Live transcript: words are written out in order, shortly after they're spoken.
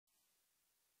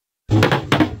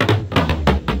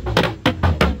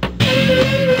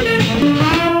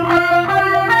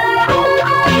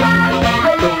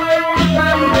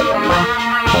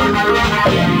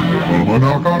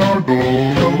knock on our door.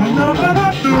 Come and knock on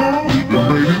our door. We've been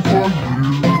waiting for you.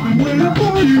 We've been waiting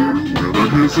for you. Where the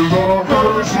kisses are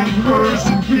hers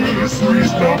and peace.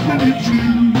 Please come with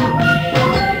you.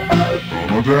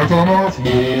 Come and dance on our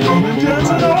floor. Come and dance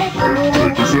on our floor.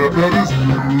 Take a step that is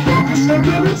new. Take a step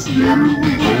that is new.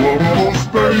 The lovable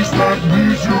space that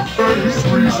needs your face.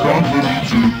 Please come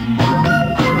with you.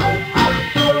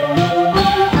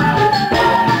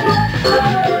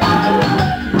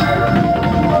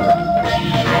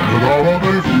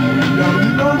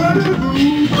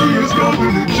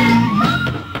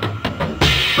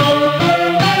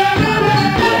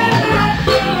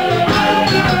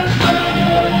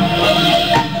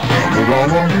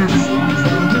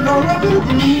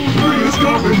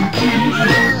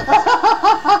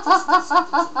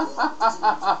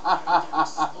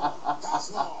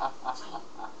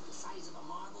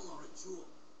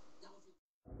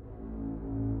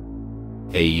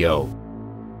 Hey yo,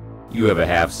 you ever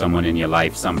have someone in your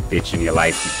life, some bitch in your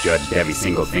life who judged every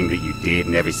single thing that you did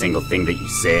and every single thing that you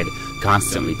said,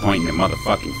 constantly pointing their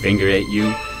motherfucking finger at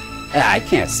you? I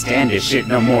can't stand this shit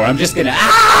no more. I'm just gonna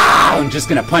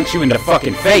punch you in the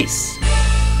fucking face.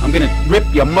 I'm gonna rip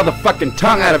your motherfucking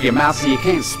tongue out of your mouth so you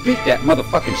can't speak that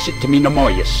motherfucking shit to me no more,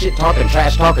 you shit-talking,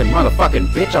 trash-talking motherfucking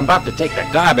bitch. I'm about to take the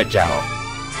garbage out.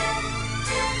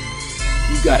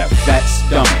 You got a fat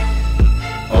stomach.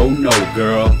 Oh no,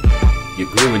 girl. You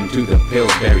grew into the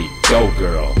Pillsbury dough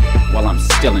girl. While I'm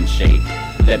still in shape,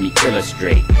 let me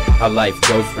illustrate how life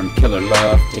goes from killer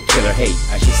love to killer hate.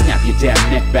 I should snap your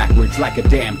damn neck backwards like a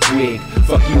damn twig.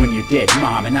 Fuck you and your dead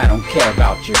mom, and I don't care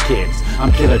about your kids.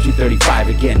 I'm Killer 235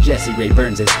 again, Jesse Ray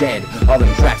Burns is dead. All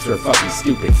them tracks were fucking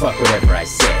stupid, fuck whatever I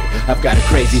said. I've got a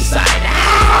crazy side,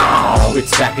 ow,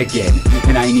 it's back again.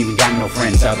 And I ain't even got no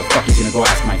friends, how the fuck you gonna go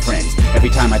ask my friends? Every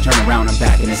time I turn around, I'm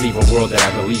back in this evil world that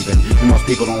I believe in. And most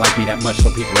people don't like me that much, so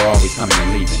people are always coming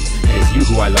and leaving. It is you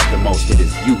who I love the most, it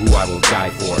is you who I will die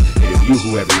for. It is you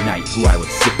who every night, who I would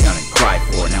sit down and cry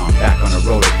for. Now I'm back on the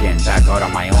road again, back out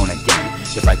on my own again.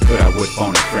 If I could, I would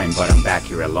phone a friend, but I'm back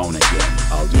here alone again.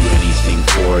 I'll do anything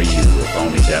for you, if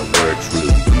only that were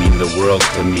true. You mean the world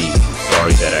to me, I'm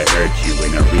sorry that I hurt you.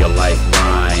 In a real life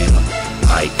rhyme,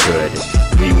 I could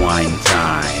rewind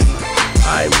time.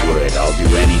 I would, I'll do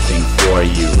anything for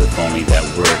you, if only that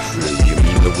were true. You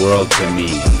mean the world to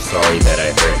me, I'm sorry that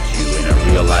I hurt you. In a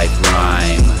real life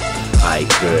rhyme, I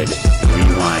could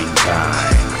rewind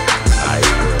time. I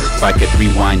would. If I could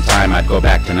rewind time, I'd go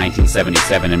back to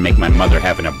 1977 and make my mother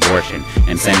have an abortion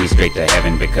and send me straight to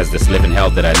heaven, because this living hell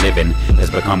that I live in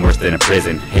has become worse than a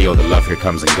prison. Hey yo, the love here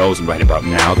comes and goes, and right about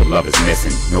now the love is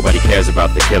missing. Nobody cares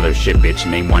about the killer shit, bitch,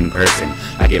 name one person.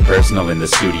 I get personal in the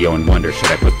studio and wonder, should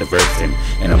I put the verse in?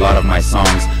 In a lot of my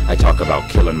songs, I talk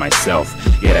about killing myself,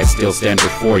 yet I still stand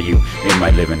before you in my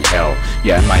living hell.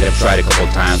 Yeah, I might have tried a couple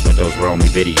times, but those were only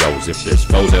videos. If there's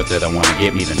foes out there that wanna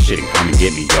get me, then shit and come and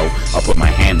get me, yo. I'll put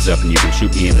my hands up and you can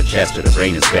shoot me in the chest or the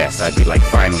brain is best. I'd be like,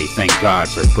 finally, thank God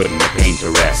for putting the pain to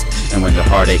rest. And when the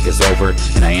heartache is over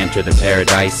and I enter the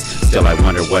paradise, still I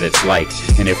wonder what it's like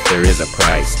and if there is a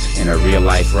price. In a real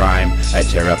life rhyme, I'd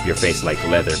tear up your face like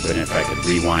leather, but if I could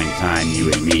rewind time,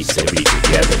 you and me should be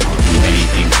together. I'll do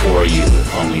anything for you,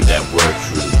 if only that were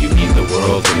true. You mean the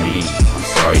world to me, I'm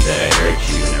sorry that I hurt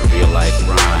you. In a real life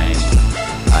rhyme,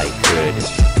 I could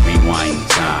rewind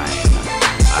time.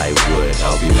 I would,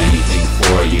 I'll do anything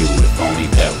for you, if only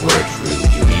that were true.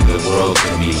 You mean the world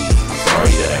to me, I'm sorry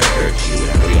that I hurt you. In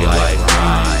a real life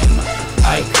rhyme,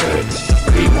 I could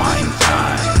rewind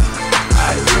time.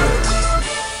 I would.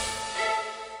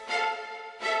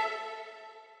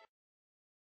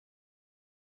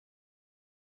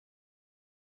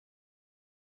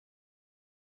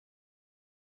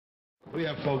 What do you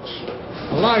have, folks?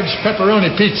 A large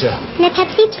pepperoni pizza. And a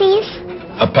Pepsi, please.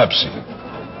 A Pepsi.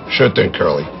 Sure thing,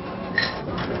 Curly.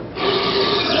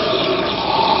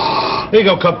 Here you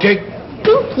go, Cupcake.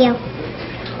 Thank you.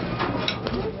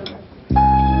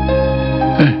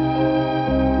 Hey,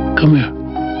 come here.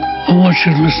 I want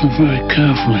you to listen very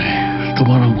carefully to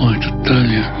what I'm going to tell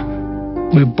you.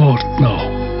 We both know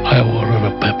I ordered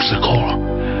a Pepsi-Cola.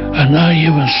 And now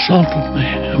you've insulted me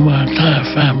and my entire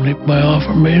family by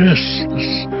offering me this,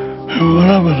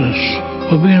 whatever it is.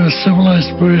 For being a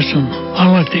civilized person,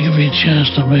 I'd like to give you a chance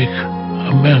to make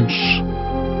amends.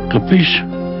 Capiche?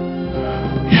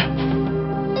 Yeah.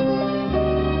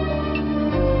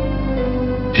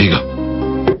 Here you go.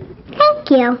 Thank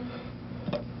you.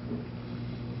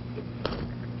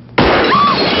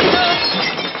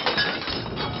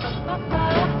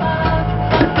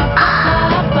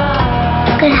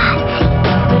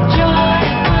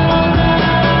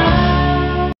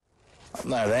 I'm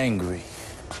not angry.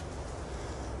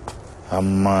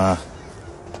 I'm a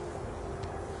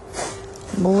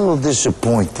little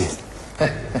disappointed.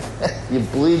 You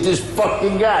believe this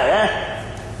fucking guy, huh?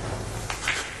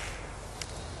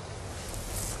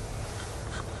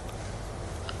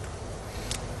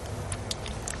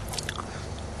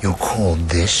 You call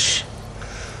this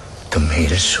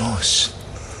tomato sauce?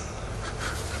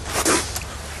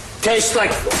 Tastes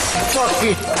like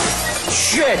fucking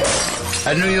shit.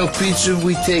 At New York Pizza,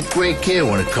 we take great care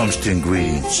when it comes to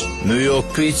ingredients. New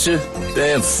York Pizza,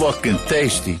 damn fucking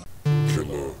tasty.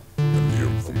 Killer and the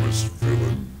infamous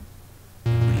villain.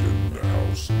 We in the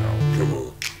house now.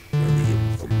 Killer and the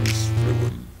infamous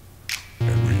villain.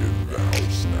 And we in the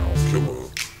house now. Killer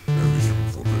and the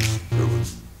infamous villain.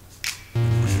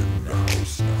 And we in the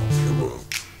house now. Killer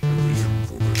and the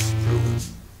infamous villain.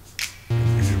 And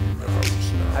we in the house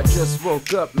now. I just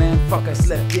woke up, man, fuck, I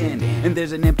slept in. And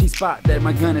there's an empty spot that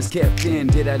my gun is kept in.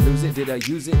 Did I lose it? Did I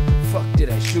use it? Fuck, did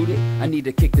I shoot it? I need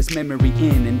to kick this memory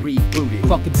in and reboot it.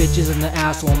 Fucking bitches in the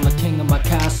asshole, I'm the king of my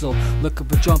castle. Looking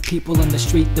for drunk people in the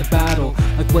street to battle.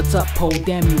 Like, what's up, Poe?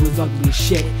 Damn, you was ugly as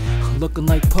shit. Looking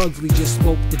like Pugsley, just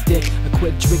smoked the dick. I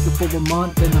quit drinking for a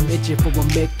month and I'm itching for a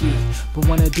Mickey. But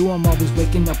when I do, I'm always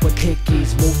waking up with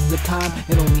hickeys. Most of the time,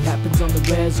 it only happens on the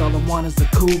res. All I want is a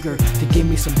cougar to give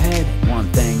me some head.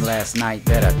 One thing last night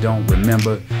that I don't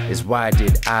remember is why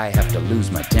did I have to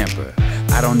lose my temper?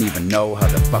 I don't even know how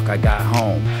the fuck I got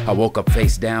home. I woke up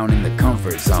face down in the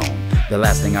comfort zone. The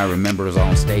last thing I remember was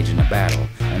on stage in a battle,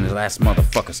 and the last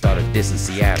motherfucker started dissing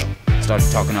Seattle.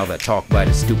 Started talking all that talk by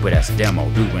the stupid ass demo.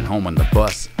 Dude went home on the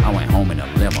bus, I went home in a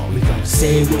limo. We gonna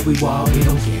say what we want, we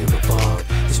don't give a fuck.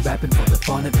 Just rapping for the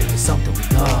fun of it is something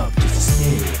we love. Just to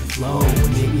spit and flow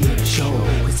and maybe hit a show.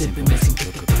 Cause if it missing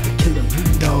killer,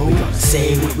 you know. We gonna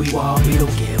say what we want, we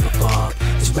don't give a fuck.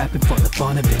 Just rapping for the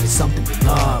fun of it is something we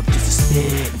love. Just to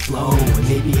spit and flow and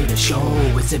maybe hit a show.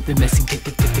 It's infamous and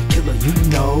killer, you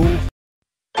know.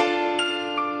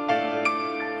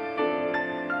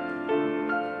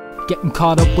 Getting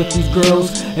caught up with these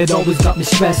girls, it always got me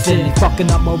stressing. They fucking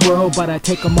up my world, but I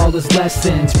take them all as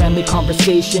lessons. Friendly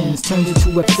conversations turned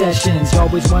into obsessions.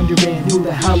 Always wondering who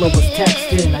the hell I was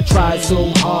texting. I tried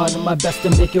so hard and my best to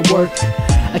make it work.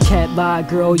 I can't lie,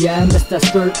 girl, yeah, I missed that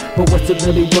skirt. But what's it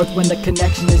really worth when the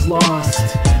connection is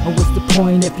lost? And what's the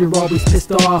point if you're always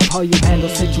pissed off? How you handle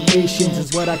situations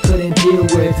is what I couldn't deal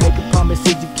with. Making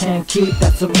promises you can't keep,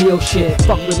 that's some real shit.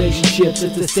 Fuck relationships,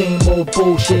 it's the same old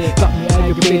bullshit. Got me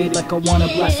aggravated like I wanna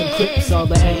blast some clips. All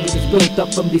the anger is built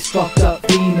up from these fucked up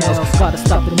females. Gotta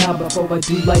stop it now before I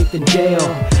do life in jail.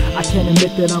 I can't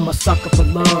admit that I'm a sucker for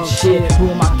love. Shit, who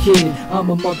am I kidding? I'm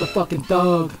a motherfucking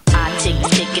thug. I take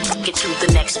it to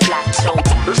the next plateau.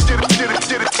 Let's get it straight.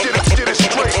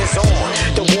 It's on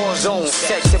the war zone,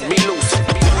 set to be loose.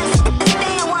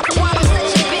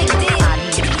 I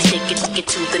take it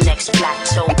to the next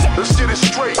plateau. Let's get it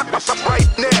straight right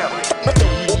now.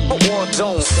 The war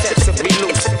zone, set to be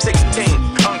loose. 16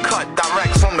 uncut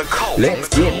direct from the coast. Let's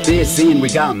get this in, we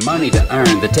got money to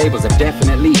earn. The tables have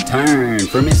definitely turned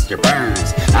for Mr.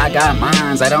 Burns. I got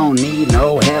mines, I don't need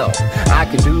no help. I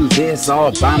can do this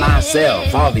all by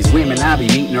myself. All these women I be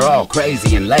meeting are all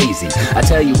crazy and lazy. I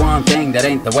tell you one thing, that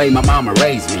ain't the way my mama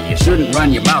raised me. You shouldn't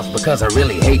run your mouth because I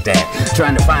really hate that.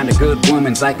 Trying to find a good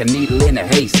woman's like a needle in a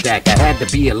haystack. I had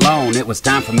to be alone, it was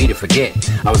time for me to forget.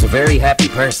 I was a very happy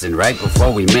person right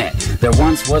before we met. There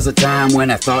once was a time when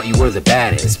I thought you were the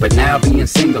baddest, but now being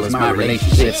single is my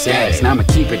relationship status. And I'ma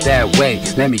keep it that way,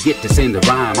 let me get this in the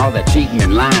rhyme. All that cheating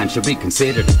and lying should be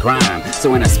considered a crime. So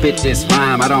when I spit this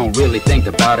rhyme, I don't really think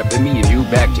about it, but me and you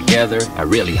back together, I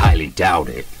really highly doubt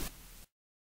it.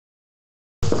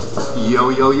 Yo,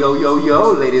 yo, yo, yo,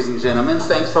 yo, ladies and gentlemen,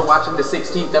 thanks for watching the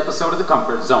 16th episode of The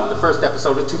Comfort Zone, the first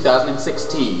episode of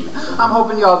 2016. I'm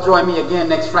hoping y'all join me again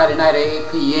next Friday night at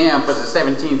 8 p.m. for the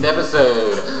 17th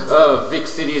episode of Vic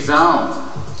City Zone.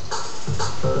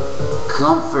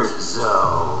 Comfort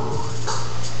Zone.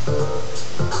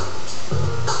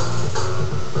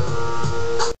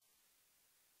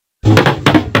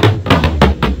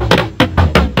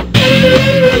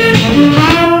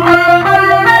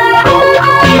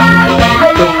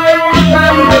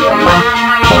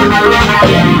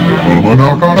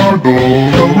 Knock on our door.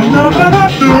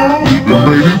 We've been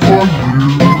waiting for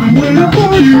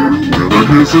you. Yeah, the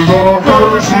kisses are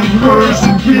hers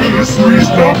and peace. We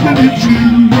stop and eat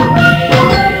you.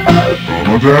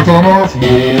 Gonna dance on our floor.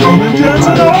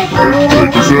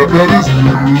 Take a step that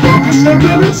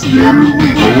is new. We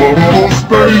go up a little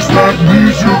space that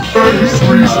needs your face.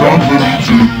 We stop and eat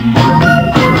you.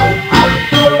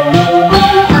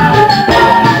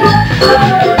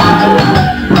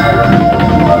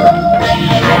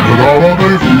 All of the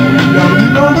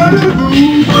food,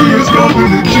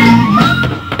 energy.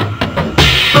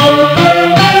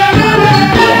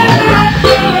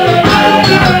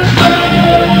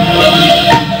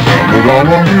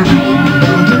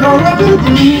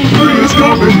 I'm a